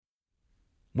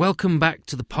Welcome back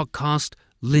to the podcast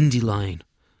Lindyline,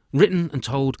 written and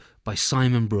told by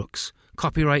Simon Brooks,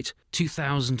 copyright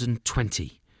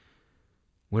 2020.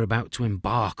 We're about to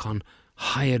embark on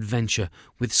high adventure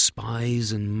with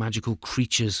spies and magical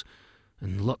creatures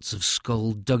and lots of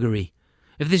skullduggery.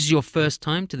 If this is your first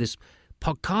time to this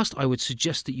podcast, I would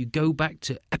suggest that you go back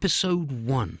to episode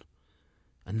 1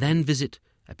 and then visit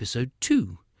episode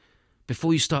 2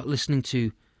 before you start listening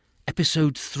to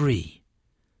episode 3.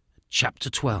 Chapter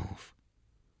 12,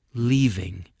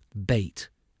 Leaving Bait.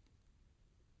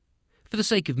 For the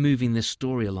sake of moving this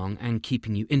story along and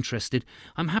keeping you interested,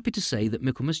 I'm happy to say that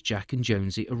Michaelmas, Jack and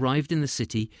Jonesy arrived in the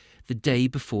city the day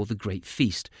before the great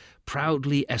feast,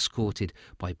 proudly escorted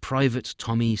by Private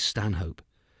Tommy Stanhope.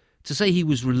 To say he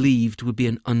was relieved would be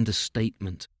an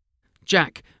understatement.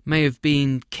 Jack may have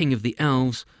been king of the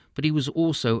elves, but he was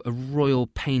also a royal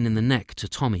pain in the neck to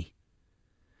Tommy.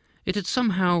 It had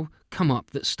somehow come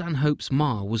up that Stanhope's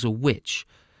ma was a witch,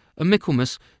 and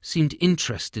Michaelmas seemed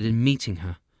interested in meeting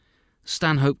her.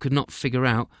 Stanhope could not figure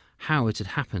out how it had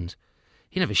happened.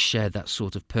 He never shared that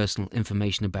sort of personal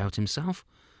information about himself.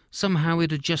 Somehow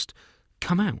it had just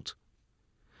come out.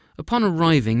 Upon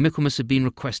arriving, Michaelmas had been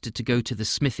requested to go to the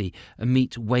smithy and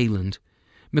meet Wayland.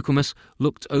 Michaelmas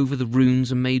looked over the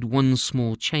runes and made one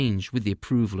small change, with the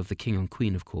approval of the king and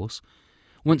queen, of course.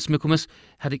 Once Michaelmas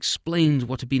had explained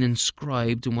what had been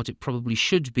inscribed and what it probably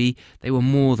should be, they were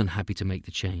more than happy to make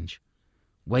the change.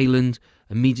 Wayland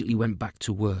immediately went back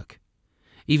to work.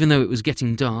 Even though it was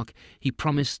getting dark, he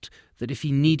promised that if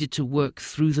he needed to work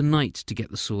through the night to get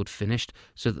the sword finished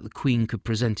so that the Queen could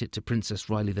present it to Princess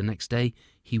Riley the next day,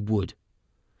 he would.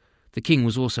 The king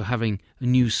was also having a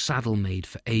new saddle made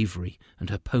for Avery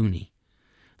and her pony.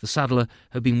 The saddler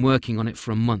had been working on it for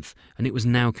a month, and it was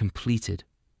now completed.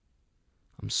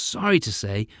 I'm sorry to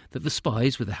say that the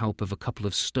spies, with the help of a couple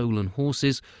of stolen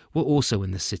horses, were also in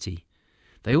the city.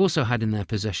 They also had in their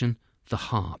possession the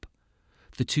harp.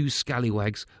 The two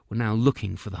scallywags were now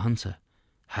looking for the hunter.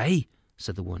 "Hey,"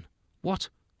 said the one. "What?"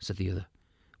 said the other.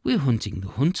 "We're hunting the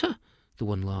hunter," the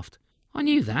one laughed. "I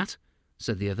knew that,"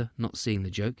 said the other, not seeing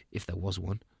the joke, if there was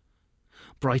one.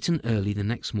 Bright and early the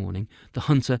next morning, the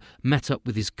hunter met up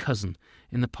with his cousin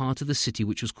in the part of the city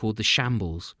which was called the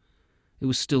Shambles. It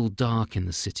was still dark in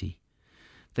the city.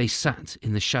 They sat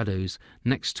in the shadows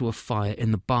next to a fire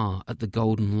in the bar at the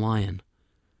Golden Lion.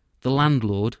 The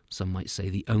landlord, some might say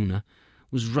the owner,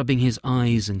 was rubbing his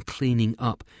eyes and cleaning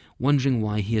up, wondering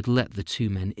why he had let the two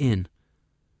men in.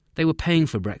 They were paying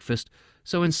for breakfast,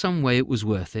 so in some way it was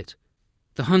worth it.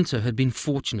 The hunter had been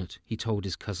fortunate, he told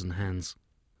his cousin Hans.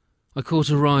 "I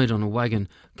caught a ride on a wagon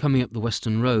coming up the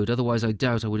western road, otherwise I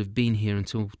doubt I would have been here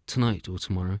until tonight or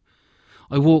tomorrow.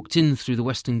 I walked in through the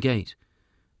western gate.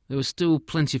 There were still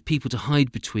plenty of people to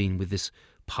hide between with this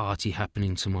party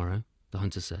happening tomorrow," the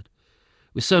hunter said.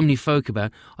 "With so many folk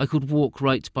about, I could walk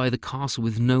right by the castle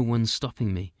with no one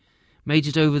stopping me. Made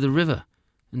it over the river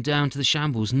and down to the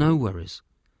Shambles, no worries."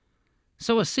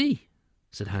 "So I see,"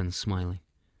 said Hans, smiling.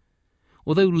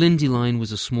 Although Lindyline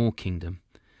was a small kingdom,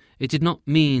 it did not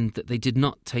mean that they did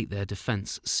not take their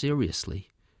defence seriously.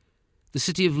 The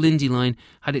city of Lindyline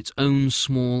had its own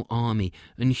small army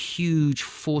and huge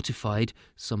fortified,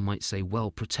 some might say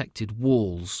well-protected,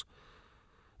 walls.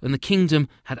 And the kingdom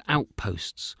had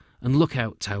outposts and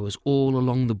lookout towers all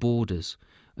along the borders,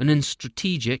 and in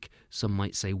strategic, some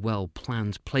might say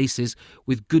well-planned places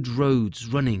with good roads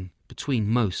running between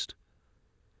most.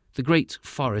 The great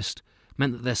forest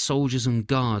meant that their soldiers and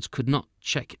guards could not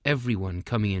check everyone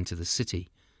coming into the city.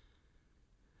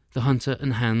 The hunter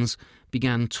and Hans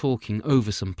began talking over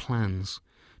some plans,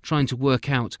 trying to work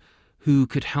out who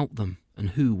could help them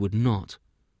and who would not.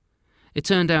 It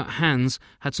turned out Hans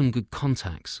had some good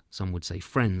contacts, some would say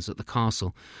friends, at the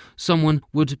castle. Someone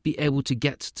would be able to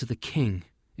get to the king.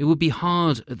 It would be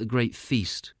hard at the great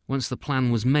feast. Once the plan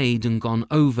was made and gone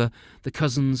over, the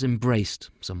cousins embraced,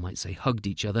 some might say hugged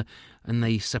each other, and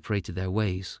they separated their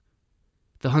ways.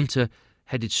 The hunter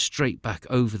headed straight back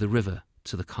over the river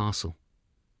to the castle.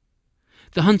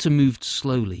 The hunter moved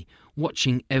slowly,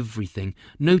 watching everything,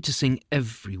 noticing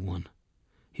everyone.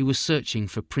 He was searching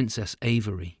for Princess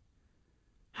Avery.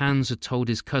 Hans had told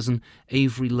his cousin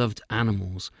Avery loved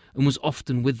animals and was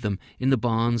often with them in the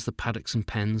barns, the paddocks and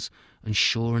pens, and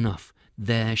sure enough,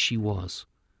 there she was.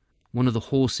 One of the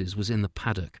horses was in the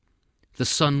paddock. The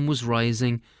sun was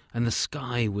rising and the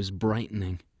sky was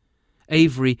brightening.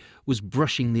 Avery was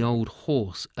brushing the old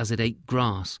horse as it ate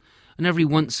grass, and every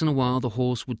once in a while the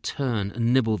horse would turn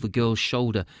and nibble the girl's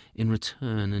shoulder in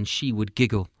return, and she would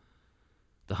giggle.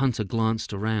 The hunter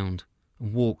glanced around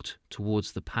and walked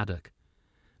towards the paddock.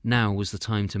 Now was the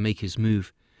time to make his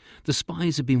move. The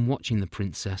spies had been watching the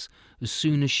princess as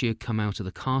soon as she had come out of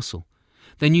the castle.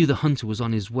 They knew the hunter was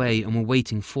on his way and were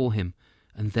waiting for him,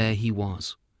 and there he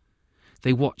was.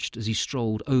 They watched as he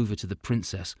strolled over to the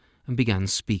princess and began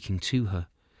speaking to her.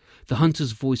 The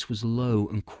hunter's voice was low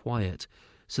and quiet,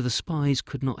 so the spies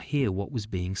could not hear what was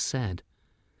being said.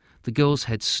 The girl's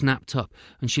head snapped up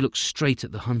and she looked straight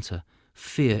at the hunter,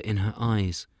 fear in her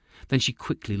eyes. Then she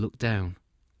quickly looked down.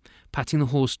 Patting the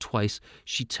horse twice,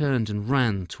 she turned and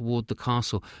ran toward the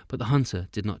castle, but the hunter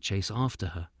did not chase after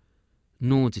her,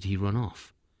 nor did he run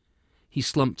off. He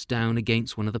slumped down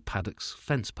against one of the paddock's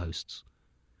fence posts.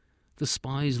 The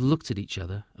spies looked at each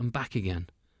other and back again.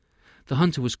 The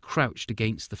hunter was crouched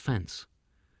against the fence.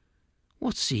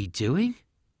 "What's he doing?"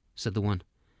 said the one.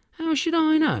 "How should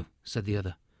I know?" said the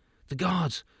other. "The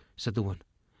guards," said the one.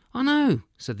 "I know,"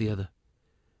 said the other.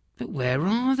 "But where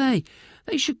are they?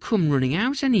 They should come running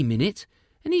out any minute,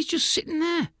 and he's just sitting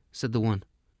there," said the one.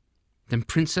 Then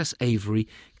Princess Avery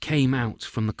came out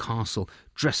from the castle,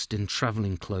 dressed in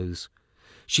travelling clothes.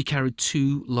 She carried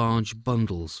 2 large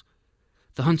bundles.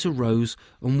 The hunter rose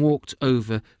and walked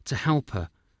over to help her,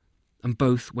 and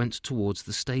both went towards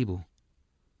the stable.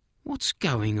 "What's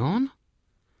going on?"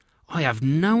 "I have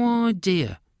no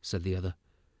idea," said the other.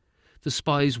 The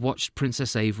spies watched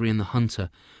Princess Avery and the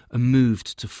hunter and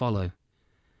moved to follow.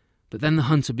 But then the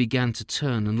hunter began to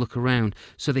turn and look around,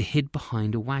 so they hid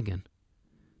behind a wagon.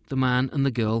 The man and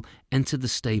the girl entered the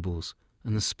stables,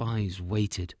 and the spies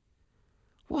waited.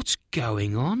 "What's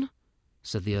going on?"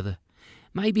 said the other.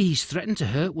 "Maybe he's threatened to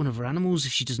hurt one of her animals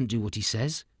if she doesn't do what he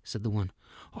says," said the one.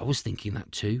 "I was thinking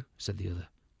that too," said the other.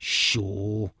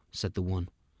 "Sure," said the one.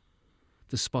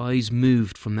 The spies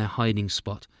moved from their hiding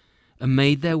spot and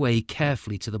made their way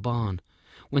carefully to the barn,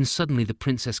 when suddenly the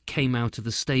princess came out of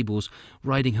the stables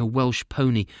riding her Welsh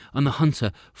pony, and the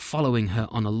hunter following her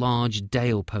on a large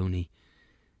Dale pony.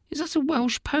 "Is that a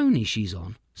Welsh pony she's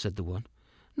on?" said the one.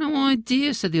 "No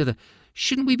idea," said the other.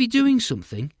 "Shouldn't we be doing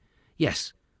something?"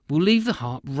 "Yes, we'll leave the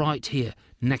harp right here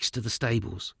next to the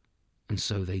stables." And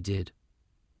so they did.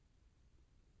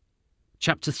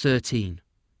 Chapter 13.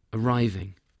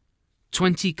 Arriving.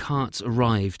 20 carts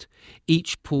arrived,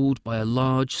 each pulled by a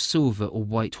large silver or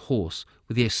white horse,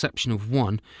 with the exception of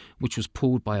one, which was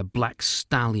pulled by a black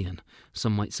stallion,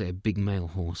 some might say a big male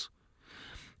horse.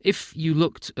 If you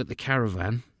looked at the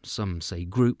caravan, some say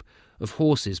group, of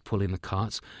horses pulling the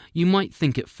carts, you might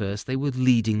think at first they were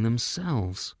leading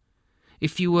themselves.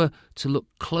 If you were to look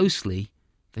closely,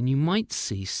 then you might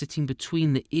see sitting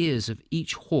between the ears of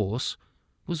each horse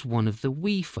was one of the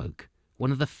wee folk,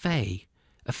 one of the fae,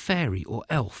 a fairy or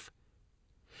elf.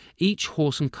 Each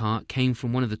horse and cart came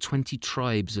from one of the 20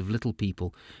 tribes of little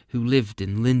people who lived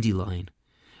in Lindyline,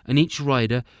 and each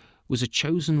rider was a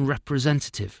chosen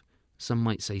representative, some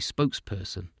might say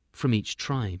spokesperson, from each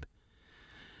tribe.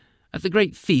 At the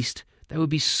great feast there would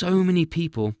be so many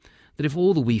people that if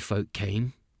all the wee folk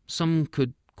came, some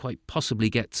could quite possibly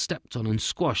get stepped on and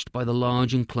squashed by the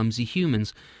large and clumsy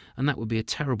humans, and that would be a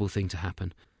terrible thing to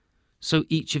happen. So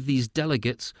each of these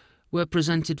delegates were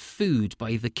presented food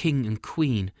by the king and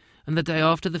queen, and the day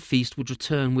after the feast would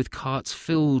return with carts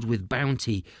filled with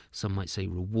bounty, some might say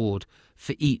reward,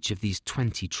 for each of these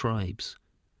 20 tribes.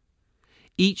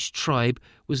 Each tribe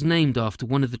was named after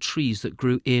one of the trees that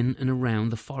grew in and around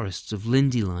the forests of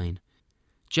Lindyline.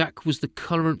 Jack was the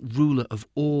current ruler of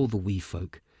all the wee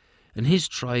folk, and his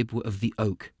tribe were of the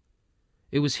oak.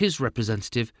 It was his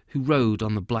representative who rode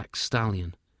on the black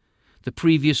stallion. The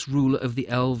previous ruler of the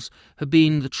elves had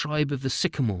been the tribe of the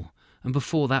sycamore, and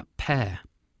before that pear.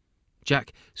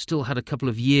 Jack still had a couple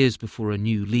of years before a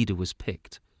new leader was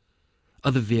picked.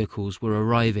 Other vehicles were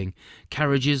arriving.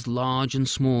 Carriages large and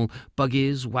small,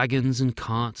 buggies, wagons and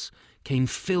carts came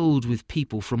filled with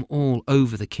people from all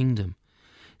over the kingdom.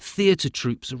 Theatre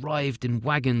troupes arrived in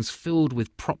wagons filled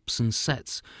with props and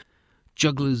sets.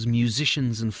 Jugglers,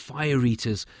 musicians and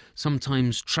fire-eaters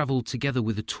sometimes travelled together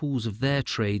with the tools of their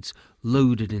trades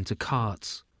loaded into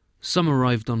carts. Some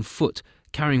arrived on foot,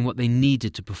 carrying what they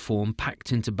needed to perform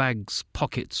packed into bags,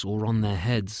 pockets or on their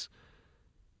heads.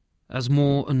 As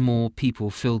more and more people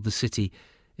filled the city,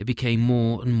 it became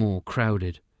more and more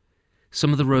crowded.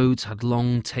 Some of the roads had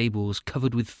long tables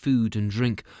covered with food and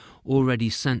drink already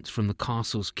sent from the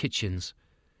castle's kitchens.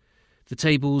 The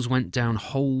tables went down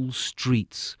whole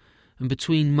streets, and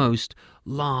between most,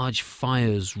 large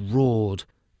fires roared,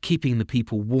 keeping the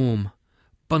people warm.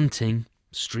 Bunting,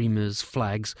 streamers,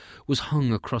 flags, was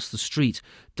hung across the street,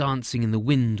 dancing in the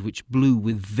wind which blew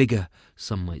with vigour,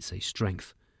 some might say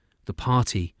strength. The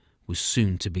party was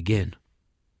soon to begin.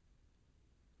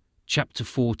 Chapter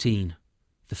 14.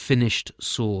 The Finished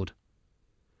Sword.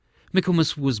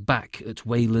 Michaelmas was back at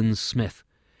Wayland's smith.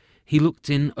 He looked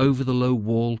in over the low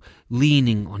wall,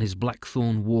 leaning on his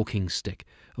blackthorn walking stick,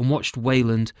 and watched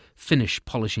Wayland finish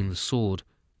polishing the sword.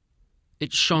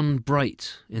 It shone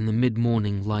bright in the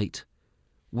mid-morning light.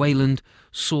 Wayland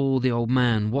saw the old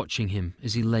man watching him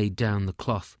as he laid down the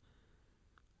cloth.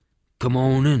 "Come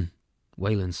on in,"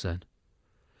 Wayland said.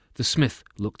 The smith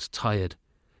looked tired.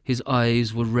 His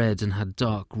eyes were red and had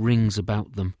dark rings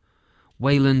about them.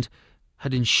 Wayland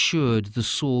had ensured the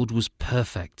sword was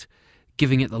perfect,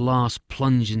 giving it the last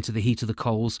plunge into the heat of the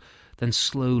coals, then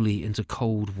slowly into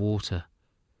cold water.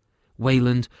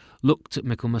 Wayland looked at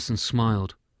Michaelmas and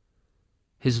smiled.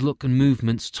 His look and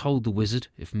movements told the wizard,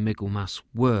 if Michaelmas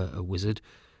were a wizard,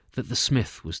 that the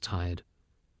smith was tired.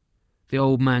 The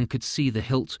old man could see the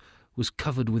hilt was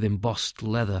covered with embossed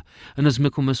leather, and as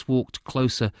Michaelmas walked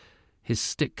closer, his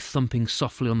stick thumping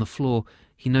softly on the floor,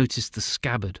 he noticed the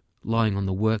scabbard lying on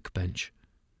the workbench.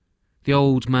 The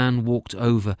old man walked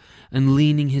over and,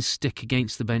 leaning his stick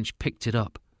against the bench, picked it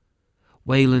up.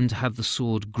 Wayland had the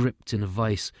sword gripped in a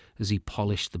vice as he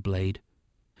polished the blade.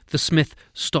 The smith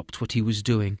stopped what he was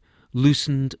doing,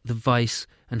 loosened the vice,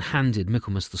 and handed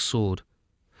Michaelmas the sword.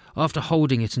 After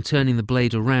holding it and turning the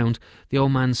blade around, the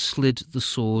old man slid the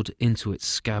sword into its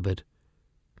scabbard.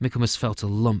 Michaelmas felt a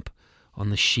lump on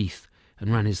the sheath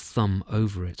and ran his thumb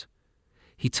over it.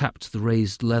 He tapped the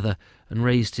raised leather and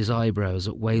raised his eyebrows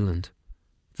at Wayland.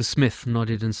 The smith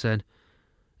nodded and said,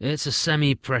 "It's a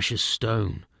semi-precious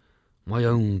stone. My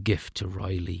own gift to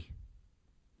Riley."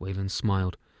 Wayland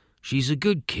smiled. "She's a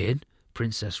good kid,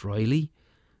 Princess Riley.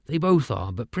 They both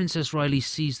are, but Princess Riley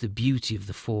sees the beauty of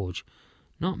the forge.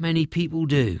 Not many people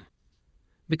do."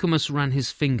 Michaelmas ran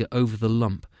his finger over the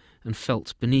lump and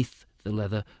felt beneath the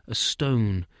leather a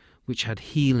stone which had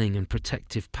healing and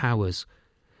protective powers.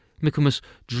 Michaelmas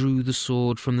drew the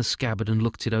sword from the scabbard and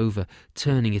looked it over,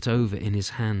 turning it over in his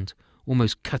hand,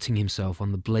 almost cutting himself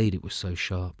on the blade, it was so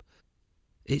sharp.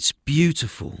 "It's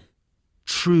beautiful,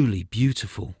 truly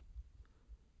beautiful."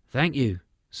 "Thank you,"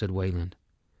 said Wayland.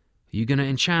 "Are you going to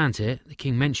enchant it? The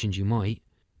king mentioned you might."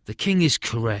 "The king is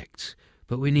correct,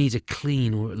 but we need a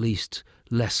clean or at least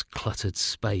less cluttered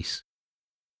space."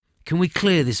 "Can we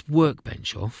clear this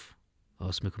workbench off?"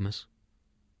 asked Michaelmas.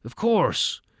 "Of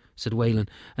course," said Wayland,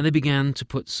 and they began to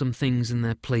put some things in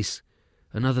their place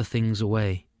and other things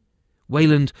away.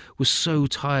 Wayland was so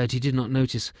tired he did not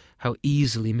notice how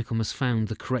easily Michaelmas found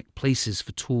the correct places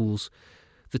for tools.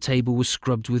 The table was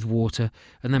scrubbed with water,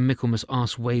 and then Michaelmas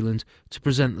asked Wayland to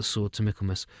present the sword to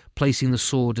Michaelmas, placing the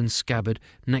sword and scabbard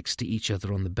next to each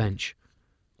other on the bench.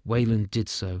 Wayland did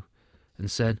so, and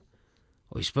said,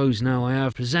 "I suppose now I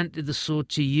have presented the sword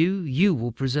to you, you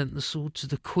will present the sword to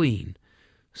the Queen,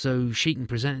 so she can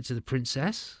present it to the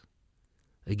Princess?"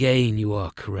 "Again you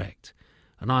are correct,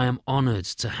 and I am honoured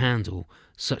to handle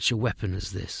such a weapon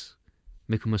as this."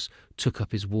 Michaelmas took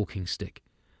up his walking stick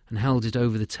and held it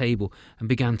over the table and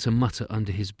began to mutter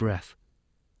under his breath.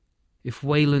 If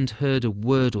Wayland heard a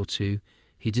word or two,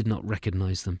 he did not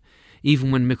recognise them,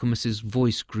 even when Michaelmas's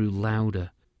voice grew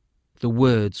louder. The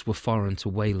words were foreign to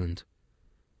Wayland.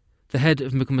 The head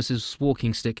of Michaelmas's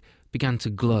walking stick began to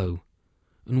glow,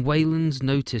 and Wayland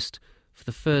noticed for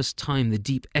the first time the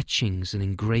deep etchings and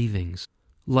engravings.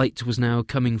 Light was now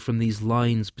coming from these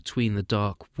lines between the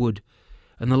dark wood,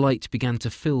 and the light began to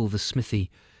fill the smithy.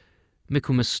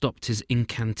 Michaelmas stopped his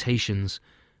incantations,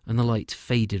 and the light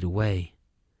faded away.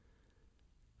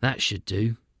 "That should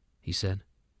do," he said.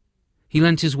 He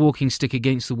leant his walking stick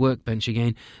against the workbench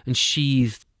again, and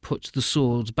put the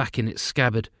sword back in its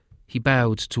scabbard. He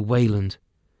bowed to Wayland.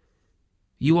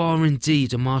 "You are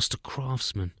indeed a master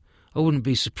craftsman. I wouldn't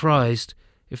be surprised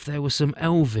if there was some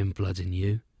elven blood in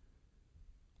you."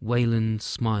 Wayland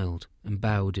smiled and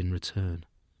bowed in return.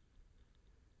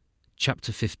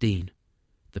 Chapter 15.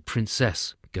 The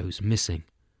Princess Goes Missing.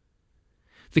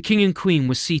 The king and queen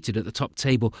were seated at the top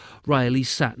table. Riley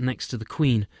sat next to the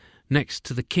queen. Next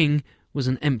to the king was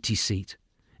an empty seat.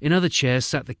 In other chairs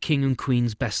sat the king and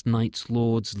queen's best knights,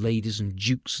 lords, ladies, and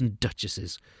dukes and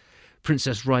duchesses.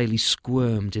 Princess Riley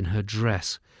squirmed in her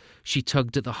dress. She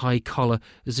tugged at the high collar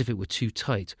as if it were too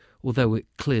tight, although it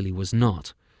clearly was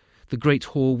not. The great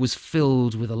hall was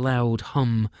filled with a loud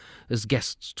hum as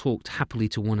guests talked happily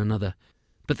to one another.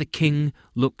 But the king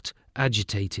looked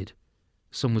agitated.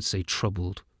 Some would say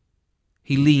troubled.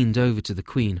 He leaned over to the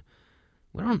queen.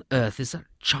 "Where on earth is that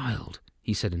child?"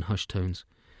 he said in hushed tones.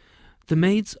 "The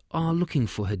maids are looking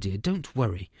for her, dear, don't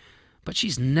worry. But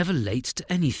she's never late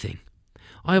to anything.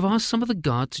 I have asked some of the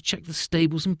guard to check the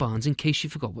stables and barns in case she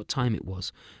forgot what time it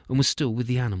was and was still with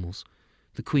the animals."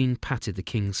 The queen patted the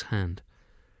king's hand.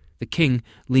 The king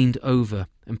leaned over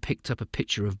and picked up a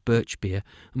pitcher of birch beer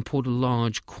and poured a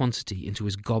large quantity into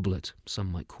his goblet.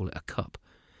 Some might call it a cup.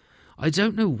 "I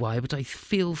don't know why, but I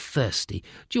feel thirsty.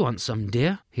 Do you want some,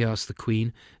 dear?" he asked the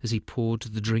queen as he poured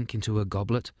the drink into her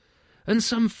goblet. "And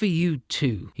some for you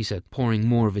too," he said, pouring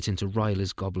more of it into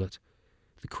Riley's goblet.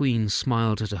 The queen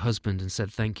smiled at her husband and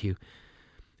said thank you.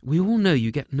 "We all know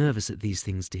you get nervous at these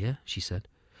things, dear," she said.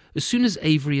 "As soon as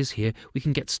Avery is here, we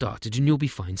can get started and you'll be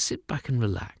fine. Sit back and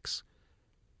relax."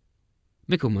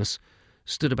 Michaelmas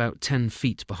stood about 10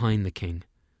 feet behind the king,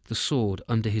 the sword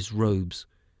under his robes.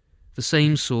 The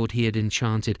same sword he had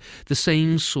enchanted, the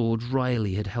same sword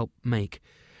Riley had helped make,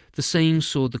 the same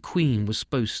sword the queen was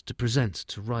supposed to present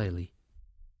to Riley.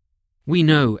 We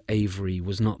know Avery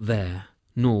was not there,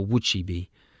 nor would she be,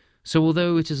 so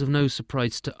although it is of no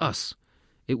surprise to us,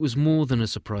 it was more than a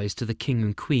surprise to the king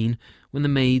and queen when the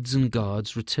maids and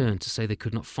guards returned to say they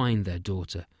could not find their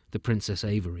daughter, the Princess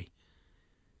Avery.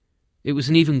 It was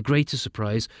an even greater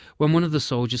surprise when one of the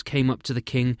soldiers came up to the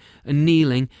king and,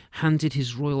 kneeling, handed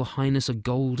His Royal Highness a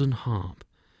golden harp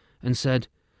and said,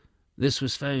 "This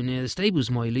was found near the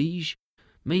stables, my liege.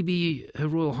 Maybe Her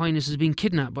Royal Highness has been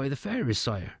kidnapped by the fairies,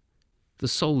 sire." The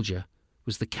soldier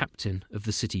was the captain of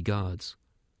the city guards.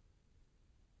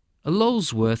 A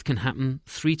Lulsworth can happen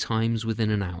 3 times within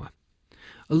an hour.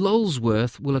 A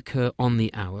Lulsworth will occur on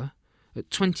the hour, at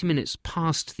 20 minutes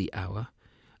past the hour,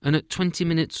 and at 20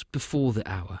 minutes before the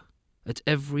hour, at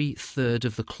every third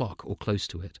of the clock or close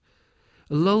to it.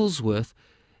 A Lulsworth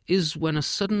is when a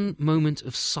sudden moment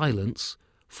of silence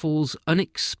falls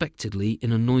unexpectedly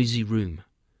in a noisy room.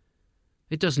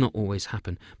 It does not always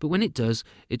happen, but when it does,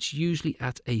 it's usually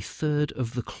at a third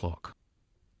of the clock.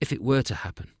 If it were to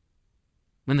happen.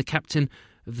 When the captain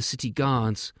of the city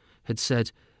guards had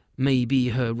said, "Maybe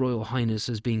Her Royal Highness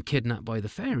has been kidnapped by the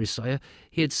fairies, sire,"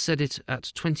 he had said it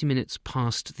at 20 minutes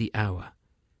past the hour.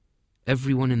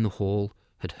 Everyone in the hall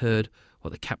had heard what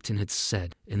the captain had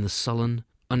said in the sullen,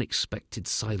 unexpected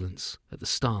silence at the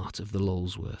start of the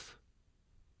Lulsworth.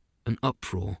 An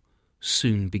uproar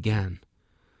soon began.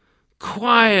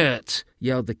 "Quiet!"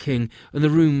 yelled the king, and the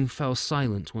room fell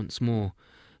silent once more.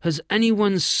 "Has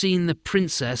anyone seen the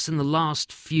princess in the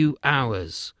last few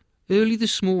hours?" "Early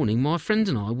this morning, my friend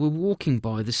and I were walking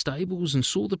by the stables and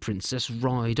saw the princess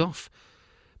ride off.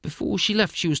 Before she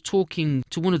left, she was talking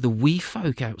to one of the wee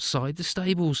folk outside the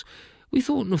stables. We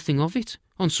thought nothing of it,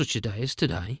 on such a day as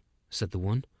today," said the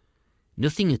one.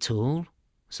 "Nothing at all,"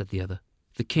 said the other.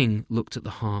 The king looked at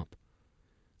the harp.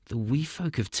 "The wee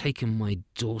folk have taken my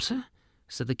daughter?"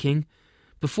 said the king.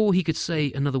 Before he could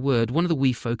say another word, one of the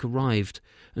wee folk arrived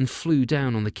and flew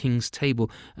down on the king's table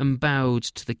and bowed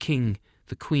to the king,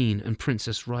 the queen, and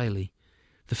Princess Riley.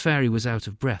 The fairy was out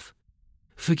of breath.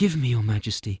 "Forgive me, your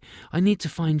majesty. I need to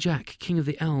find Jack, king of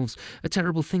the elves. A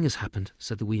terrible thing has happened,"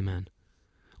 said the wee man.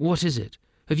 "What is it?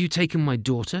 Have you taken my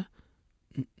daughter?"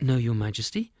 "No, your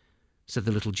majesty," said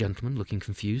the little gentleman, looking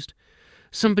confused.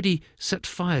 "Somebody set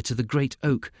fire to the great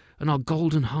oak, and our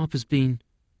golden harp has been—"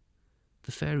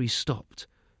 The fairy stopped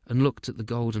and looked at the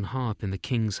golden harp in the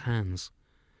king's hands.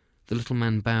 The little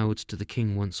man bowed to the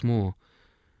king once more.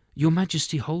 "Your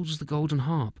majesty holds the golden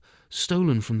harp,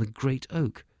 stolen from the great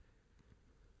oak."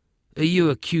 "Are you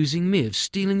accusing me of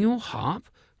stealing your harp?"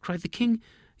 cried the king.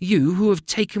 "You who have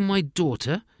taken my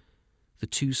daughter?" The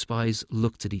 2 spies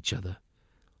looked at each other.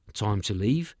 "Time to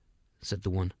leave," said the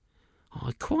one.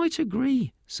 "I quite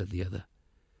agree," said the other.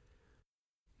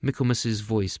 Michaelmas's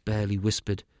voice barely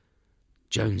whispered,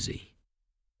 "Jonesy,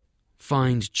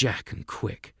 find Jack and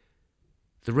quick."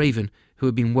 The raven, who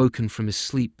had been woken from his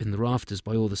sleep in the rafters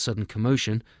by all the sudden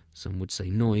commotion, some would say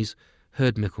noise,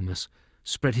 heard Michaelmas,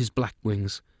 spread his black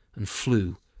wings, and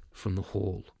flew from the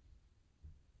hall.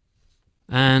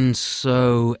 And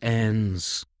so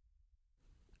ends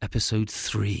episode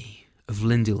 3 of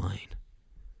Lindyline.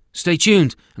 Stay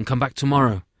tuned and come back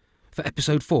tomorrow for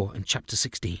episode 4 and chapter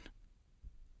 16.